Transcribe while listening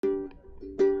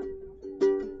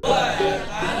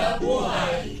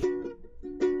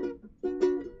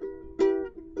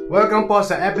Welcome po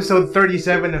sa episode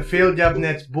 37 ng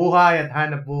PhilJobNet's Buhay at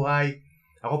Hanap Buhay.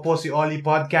 Ako po si Oli,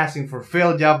 podcasting for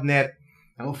PhilJobNet,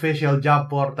 ang official job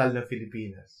portal ng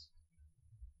Pilipinas.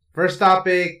 First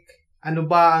topic, ano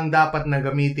ba ang dapat na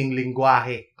gamiting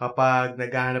lingwahe kapag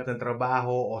naghahanap ng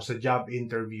trabaho o sa job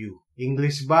interview?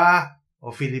 English ba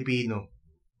o Filipino?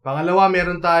 Pangalawa,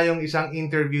 meron tayong isang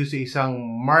interview sa isang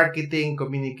marketing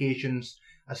communications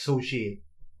associate.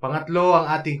 Pangatlo, ang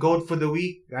ating quote for the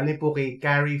week, galing po kay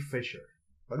Carrie Fisher.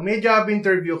 Pag may job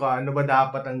interview ka, ano ba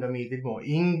dapat ang gamitin mo?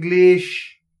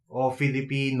 English o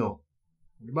Filipino?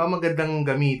 Di ba magandang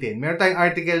gamitin? Meron tayong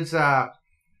article sa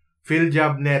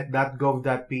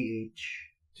philjobnet.gov.ph.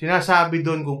 Sinasabi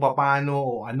doon kung paano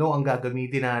o ano ang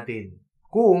gagamitin natin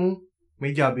kung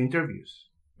may job interviews.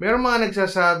 Meron mga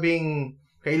nagsasabing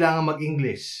kailangan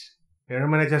mag-English. Meron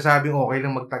mga nagsasabing okay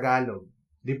lang mag-Tagalog.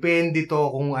 Depende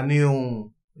to kung ano yung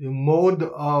mode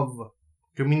of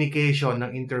communication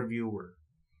ng interviewer.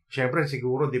 Siyempre,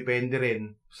 siguro depende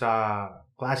rin sa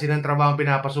klase ng trabaho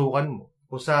pinapasukan mo.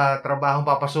 Kung sa trabaho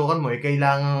papasukan mo,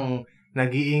 kailangan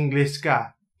nag-i-English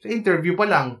ka. Sa interview pa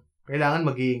lang, kailangan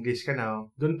mag-i-English ka na.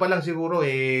 Doon pa lang siguro,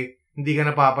 hindi ka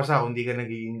napapasa kung hindi ka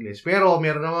nag-i-English. Pero,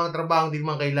 meron namang trabaho hindi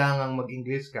man kailangan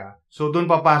mag-English ka. So, doon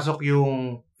papasok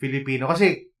yung Filipino.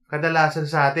 Kasi, kadalasan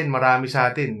sa atin, marami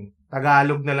sa atin,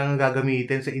 Tagalog na lang ang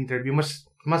gagamitin sa interview.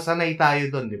 Mas sanay tayo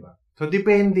doon, di ba? So,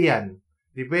 depende yan.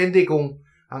 Depende kung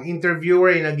ang interviewer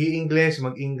ay nag-i-English,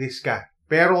 mag-English ka.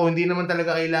 Pero kung hindi naman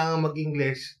talaga kailangan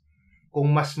mag-English,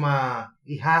 kung mas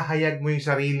ihahayag mo yung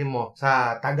sarili mo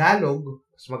sa Tagalog,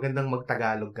 mas magandang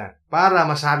mag-Tagalog ka. Para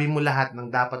masabi mo lahat ng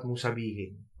dapat mong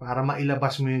sabihin. Para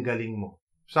mailabas mo yung galing mo.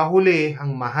 Sa huli,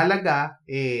 ang mahalaga,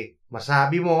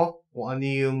 masabi mo kung ano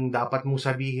yung dapat mong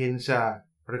sabihin sa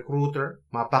recruiter,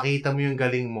 mapakita mo yung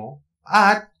galing mo,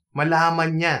 at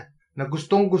malaman niya na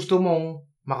gustong-gusto mong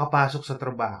makapasok sa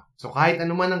trabaho. So kahit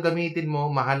ano man ang gamitin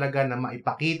mo, mahalaga na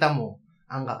maipakita mo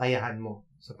ang kakayahan mo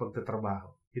sa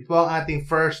pagtatrabaho. Ito po ang ating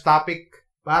first topic.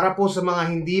 Para po sa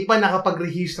mga hindi pa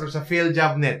nakapag-register sa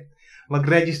PhilJobNet,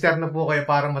 mag-register na po kayo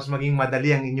para mas maging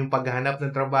madali ang inyong paghahanap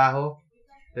ng trabaho.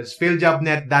 That's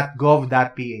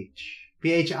philjobnet.gov.ph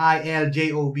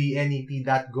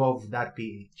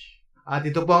philjobnet.gov.ph. At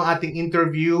ito po ang ating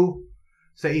interview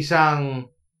sa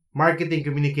isang Marketing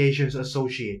Communications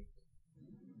Associate.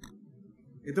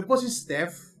 Ito po si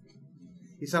Steph,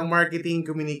 isang Marketing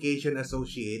Communication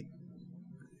Associate.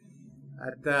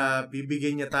 At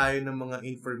bibigyan niya tayo ng mga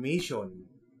information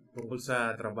tungkol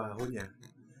sa trabaho niya.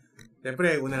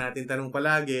 Siyempre, una natin tanong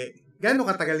palagi, gaano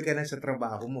katagal ka na sa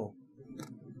trabaho mo,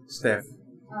 Steph?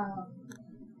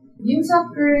 Yung sa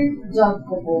current job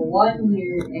ko po, 1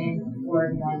 year and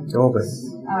 4 months. Okay.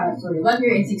 1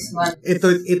 year and 6 months.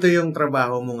 Ito yung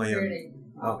trabaho mo ngayon? Correct.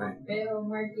 Okay. Pero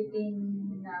marketing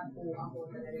na po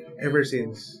ako talaga. Ever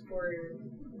since?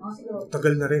 Siguro.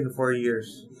 Tagal na rin, 4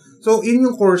 years. So, in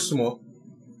yung course mo,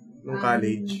 nung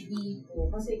college? Hindi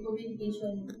po. Kasi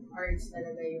communication arts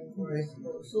talaga yung course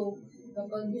ko. So,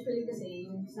 kapag usually kasi,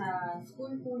 yung sa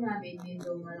school po namin, yun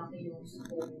daw malaki yung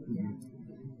scope niya.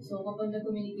 So, kapag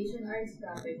nag-communication arts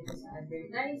ka, pwede ka sa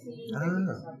advertising, pwede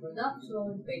ka sa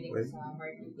production, pwede ka sa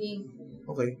marketing.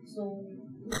 Okay. So,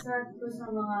 isa ko sa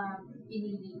mga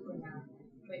pinili ko na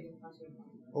pwede pasukan.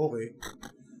 Okay.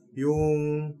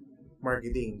 Yung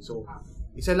marketing. So,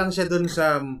 isa lang siya dun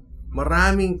sa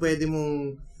maraming pwede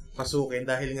mong pasukin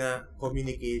dahil nga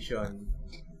communication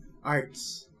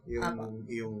arts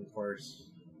yung course.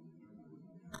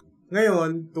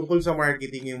 Ngayon, tungkol sa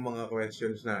marketing yung mga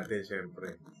questions natin,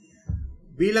 syempre.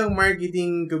 Bilang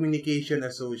Marketing Communication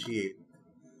Associate,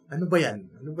 ano ba yan?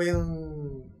 Ano ba yung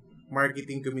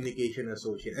Marketing Communication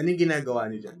Associate? Ano yung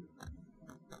ginagawa niyo dyan?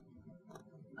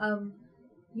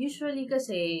 Usually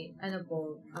kasi,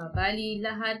 bali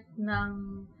lahat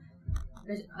ng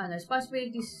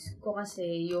responsibilities ko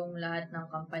kasi yung lahat ng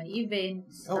company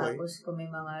events, okay. Tapos kung may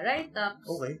mga write-ups,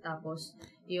 okay. Tapos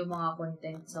yung mga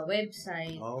content sa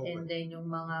website, okay. And then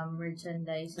yung mga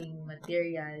merchandising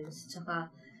materials, tsaka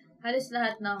halos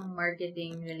lahat ng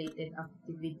marketing-related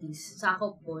activities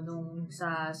sakop po nung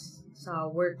sa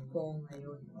work ko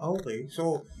ngayon. Okay.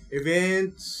 So,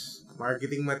 events,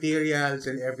 marketing materials,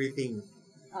 and everything.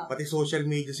 Pati social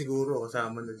media siguro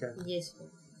kasama na dyan. Yes po.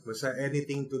 Basta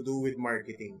anything to do with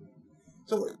marketing.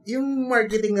 So, yung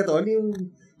marketing na to, ano yung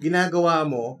ginagawa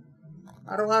mo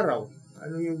araw-araw?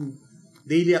 Ano yung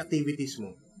daily activities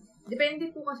mo?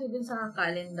 Depende po kasi dun sa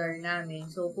calendar namin.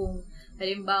 So, kung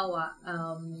halimbawa,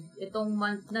 itong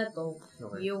month na to,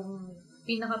 okay. Yung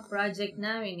pinaka-project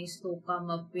namin is to come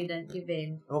up with an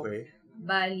event. Okay.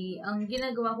 Bali, ang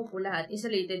ginagawa ko po lahat is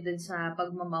related dun sa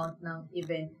pagmamount ng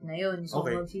event na yun. So,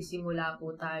 magsisimula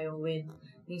po tayo with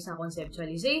yung sa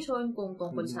conceptualization, kung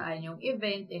tungkol saan yung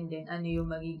event, and then ano yung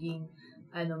magiging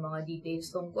mga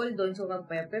details tungkol doon. So,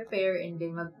 mag-prepare, and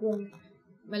then kung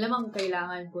malamang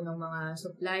kailangan po ng mga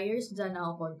suppliers dyan na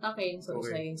ako kontakin. So,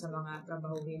 isa yun sa mga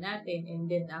trabahuhin natin. And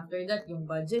then, after that, yung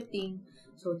budgeting.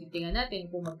 So, titingnan natin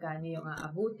kung magkano yung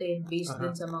aabutin based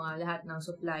dun sa mga lahat ng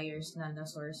suppliers na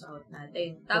na-source out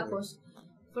natin. Tapos,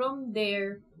 from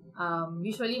there,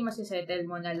 usually, masisettle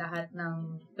mo na lahat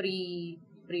ng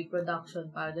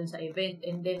pre-production para dun sa event.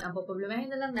 And then, ang poproblemahin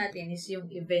na lang natin is yung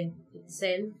event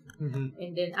itself.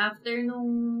 And then, after nung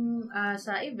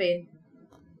sa event,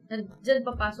 dyan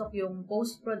papasok yung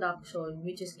post-production,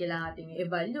 which is kailangan natin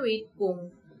evaluate kung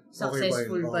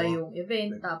successful ba yung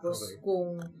event. Tapos,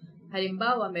 kung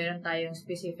halimbawa, meron tayong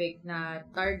specific na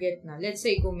target na, let's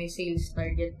say, kung may sales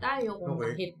target tayo, kung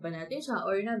ma-hit ba natin siya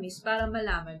or na-miss, para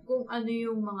malaman kung ano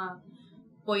yung mga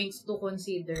points to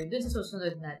consider dun sa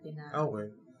susunod natin na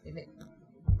event.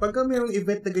 Pagka mayroong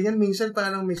event na ganyan, minsan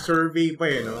parang may survey pa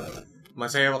no?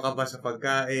 Masaya ka ba sa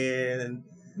pagkain?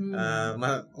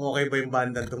 Okay ba yung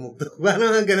bandang tumugtog?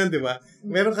 Parang ganun, di ba?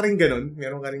 Meron ka rin ganun?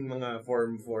 Meron ka rin mga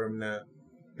form na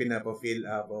pinapa-fill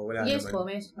up o wala naman? Yes po,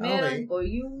 meron po.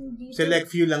 Yung dito, select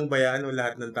few lang ba yan o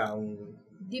lahat ng taong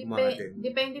umatin?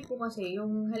 Depende po kasi.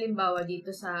 Yung halimbawa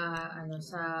dito sa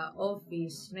sa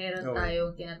office, meron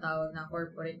tayong tinatawag na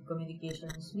corporate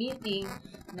communications meeting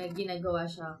na ginagawa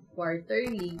siya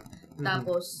quarterly.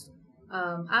 Tapos,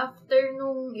 after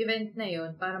nung event na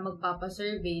yon, para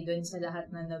magpapa-survey doon sa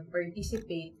lahat na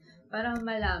nag-participate, para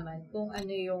malaman kung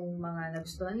ano yung mga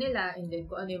nagustuhan nila and then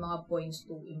kung ano yung mga points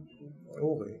to improve.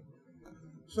 Okay.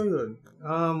 So yun,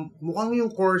 mukhang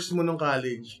yung course mo ng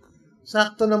college,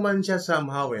 sakto naman siya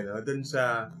somehow doon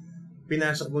sa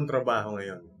pinasok mong trabaho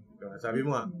ngayon. Sabi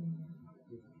mo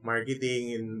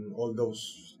marketing and all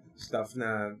those stuff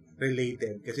na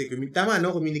related. Kasi tama,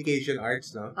 communication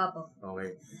arts, no? Apo.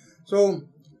 Okay. So,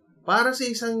 para sa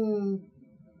isang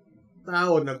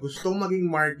tao na gustong maging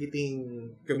marketing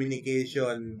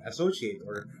communication associate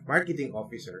or marketing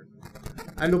officer,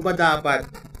 ano ba dapat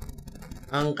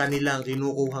ang kanilang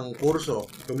kinukuhang kurso?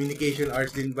 Communication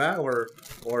arts din ba or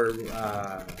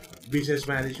business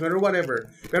management or whatever?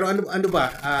 Pero ano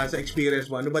ba sa experience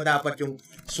mo, ano ba dapat yung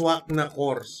swak na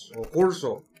course o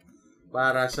kurso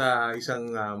para sa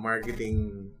isang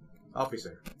marketing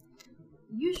officer?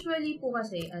 Usually po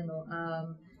kasi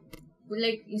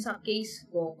like sa case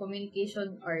ko,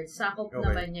 communication arts, sakop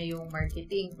naman niya yung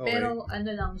marketing. Pero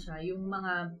lang siya, yung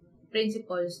mga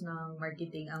principles ng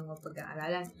marketing ang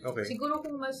mapag-aaralan. Siguro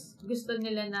kung mas gusto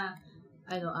nila na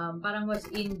parang mas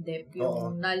in-depth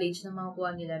yung knowledge na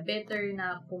makukuha nila, better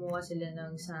na kumuha sila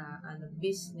ng sa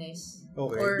business.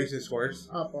 Or business course?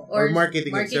 Opo. Or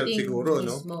marketing itself siguro,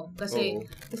 mismo. Kasi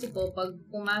po, pag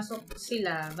pumasok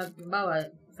sila, magbawa,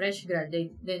 fresh grad,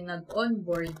 then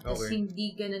nag-onboard, kasi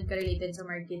hindi ganun ka-related sa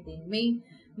marketing. May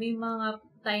mga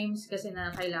times kasi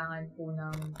na kailangan po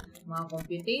ng mga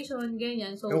computation,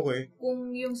 ganyan. So,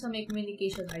 kung yung sa may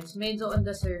communication arts, medyo on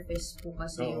the surface po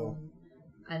kasi yung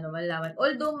malaman.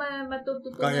 Although,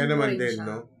 matututunan kaya mo naman rin din, siya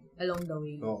no? Along the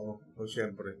way.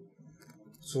 Siyempre.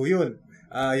 So, yun.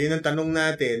 Yun ang tanong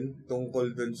natin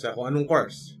tungkol dun sa kung anong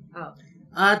course.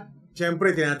 At,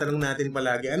 siyempre, tinatanong natin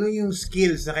palagi, ano yung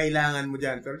skills na kailangan mo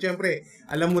dyan? Pero siyempre,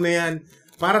 alam mo na yan,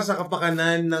 para sa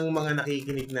kapakanan ng mga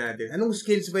nakikinig natin, anong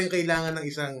skills ba yung kailangan ng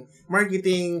isang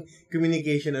marketing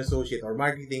communication associate or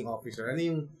marketing officer? Ano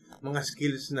yung mga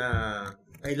skills na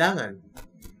kailangan?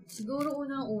 Siguro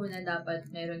unang-una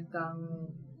dapat meron kang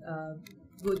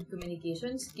good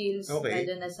communication skills,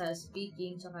 lalo na sa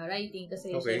speaking tsaka writing,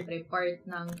 kasi siyempre part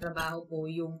ng trabaho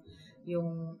po yung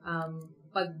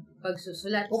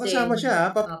pagsusulat. Kasama siya.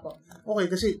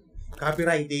 Kasi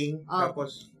copywriting,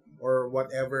 tapos or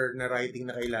whatever na writing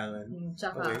na kailangan.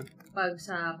 Tsaka, pag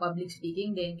sa public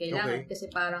speaking din, kailangan kasi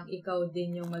parang ikaw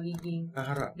din yung magiging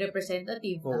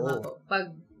representative.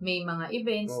 Pag may mga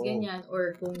events, ganyan,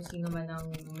 or kung sino man ang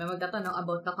magtatanong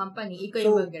about the company, ikaw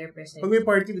yung mag-represent. Pag may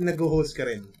party, nag-host ka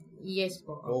rin? Yes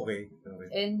po. Okay.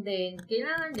 And then,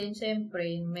 kailangan din,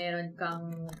 syempre, meron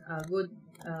kang good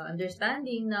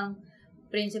understanding ng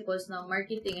principles ng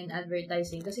marketing and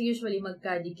advertising. Kasi usually,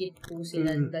 magkadikit po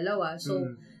silang dalawa. So,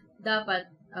 dapat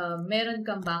meron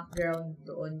kang background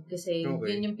doon kasi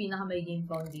yun yung pinakamagiging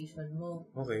foundation mo.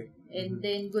 And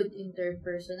then, good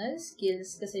interpersonal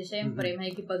skills kasi syempre,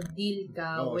 makikipag-deal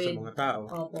ka with sa mga tao.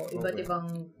 Iba't ibang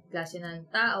klase ng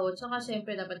tao. Tsaka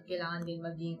syempre, dapat kailangan din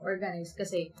maging organized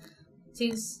kasi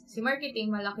since si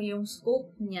marketing, malaki yung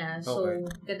scope niya. So,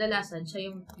 kadalasan,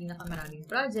 siya yung pinakamaraming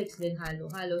projects, din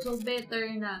halo-halo. So, better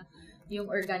na yung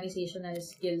organizational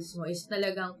skills mo is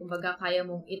talagang, kumbaga, kaya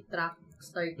mong i-track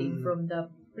starting from the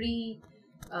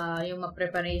yung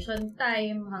preparation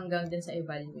time hanggang din sa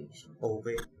evaluation.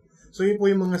 Okay. So, yun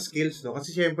po yung mga skills, no?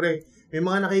 Kasi syempre, may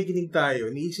mga nakikinig tayo,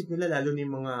 iniisip nila lalo na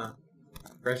yung mga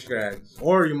fresh grads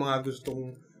or yung mga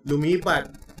gustong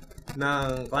lumipat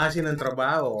ng klase ng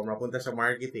trabaho o mapunta sa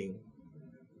marketing.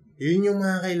 Yun yung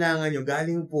mga kailangan nyo.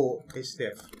 Galing po kay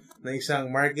Steph na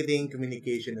isang marketing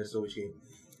communication associate.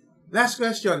 Last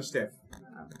question, Steph.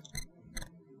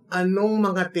 Anong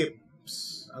mga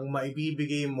tips ang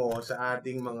maibibigay mo sa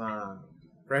ating mga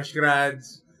fresh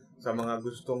grads, sa mga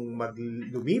gustong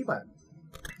lumipat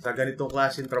sa ganitong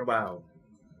klaseng trabaho?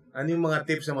 Ano yung mga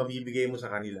tips na mabibigay mo sa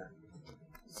kanila?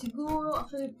 Siguro,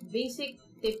 actually, basic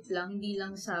tip lang, hindi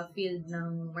lang sa field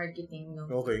ng marketing, no?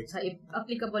 Okay.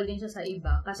 Applicable din siya sa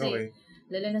iba. Kasi,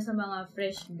 lalo na sa mga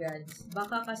fresh grads,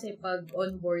 baka kasi pag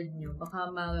on-board nyo,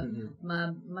 baka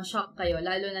ma-shock kayo,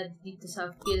 lalo na dito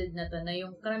sa field na to, na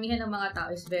yung karamihan ng mga tao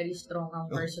is very strong ang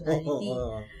personality.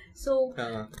 So,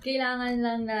 kailangan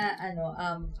lang na,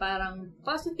 parang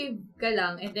positive ka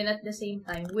lang, and then at the same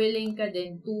time, willing ka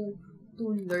din to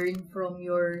learn from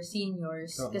your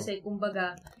seniors. Kasi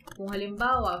kumbaga, kung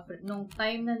halimbawa, nung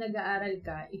time na nag-aaral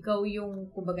ka, ikaw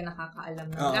yung kumbaga nakakaalam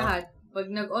ng lahat.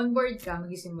 Pag nag-onboard ka,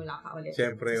 magisimula ka ulit.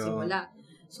 Siyempre,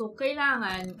 So,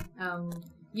 kailangan,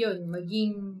 yun,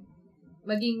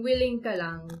 maging willing ka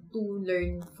lang to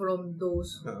learn from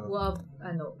those who have,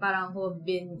 who have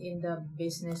been in the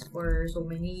business for so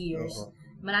many years.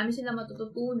 Marami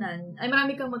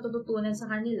kang matututunan sa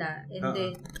kanila, and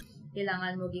then,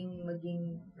 kailangan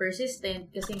maging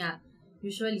persistent kasi nga,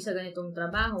 usually sa ganitong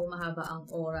trabaho, mahaba ang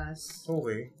oras.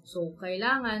 Okay. So,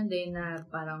 kailangan din na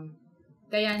parang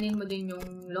kayanin mo din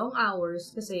yung long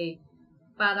hours kasi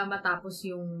para matapos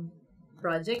yung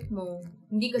project mo.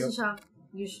 Hindi kasi siya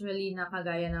usually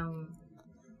nakagaya ng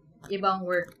ibang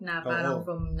work na parang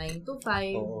from 9 to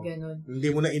 5, ganun. Hindi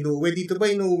mo na inuwi. Dito ba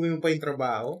inuwi mo pa yung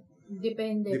trabaho?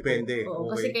 Depende. Oo,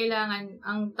 kasi kailangan,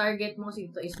 ang target mo kasi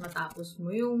ito is matapos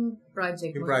mo yung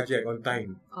project mo. Yung project on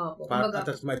time. Opo. Para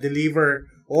tapos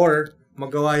ma-deliver or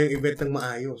magawa yung event ng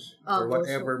maayos. Or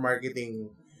whatever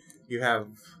marketing you have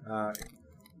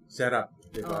set up.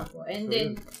 Diba? Opo. And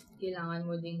then, kailangan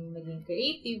mo ding maging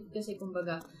creative kasi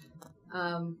kumbaga,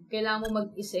 kailangan mo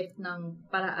mag-isip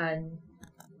ng paraan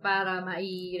para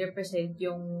mai-represent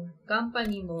yung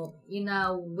company mo in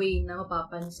a way na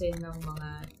mapapansin ng mga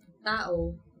tao.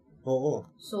 Oo.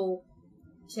 So,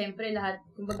 syempre lahat,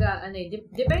 kumbaga,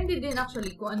 depende din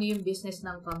actually kung ano yung business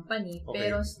ng company. Okay.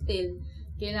 Pero still,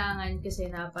 kailangan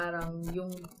kasi na parang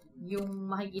yung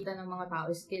makikita ng mga tao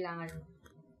is kailangan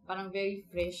parang very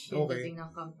fresh yung dating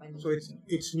ng company. So,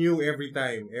 it's new every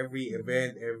time. Every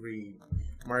event, every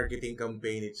marketing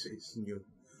campaign, it's new.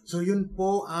 So, yun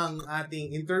po ang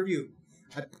ating interview.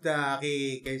 At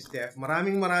kay Steph,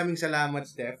 maraming salamat,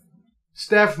 Steph.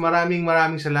 Steph, maraming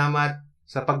salamat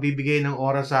sa pagbibigay ng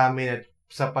oras sa amin at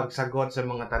sa pagsagot sa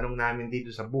mga tanong namin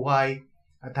dito sa buhay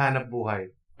at hanap buhay.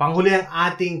 Panghuli ang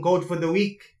ating quote for the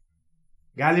week.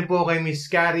 Galing po kay Miss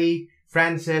Carrie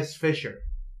Frances Fisher.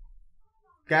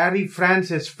 Carrie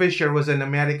Frances Fisher was an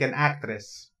American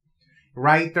actress,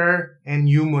 writer, and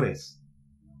humorist.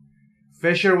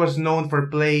 Fisher was known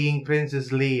for playing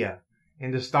Princess Leia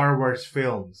in the Star Wars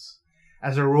films,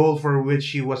 as a role for which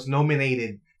she was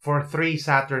nominated for 3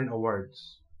 Saturn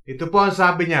Awards. Ito po ang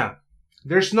sabi niya,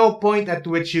 "There's no point at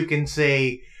which you can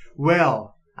say,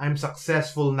 well, I'm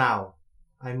successful now.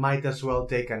 I might as well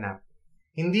take a nap."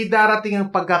 Hindi darating ang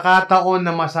pagkakataon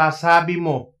na masasabi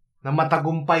mo na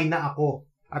matagumpay na ako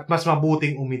at mas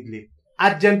mabuting umidlip.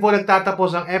 At dyan po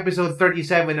nagtatapos ang episode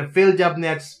 37 ng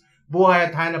PhilJobNet's Buhay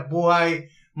at Hanap Buhay.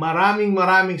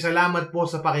 Maraming salamat po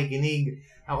sa pakikinig.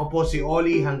 Ako po si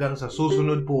Oli, hanggang sa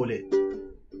susunod po ulit.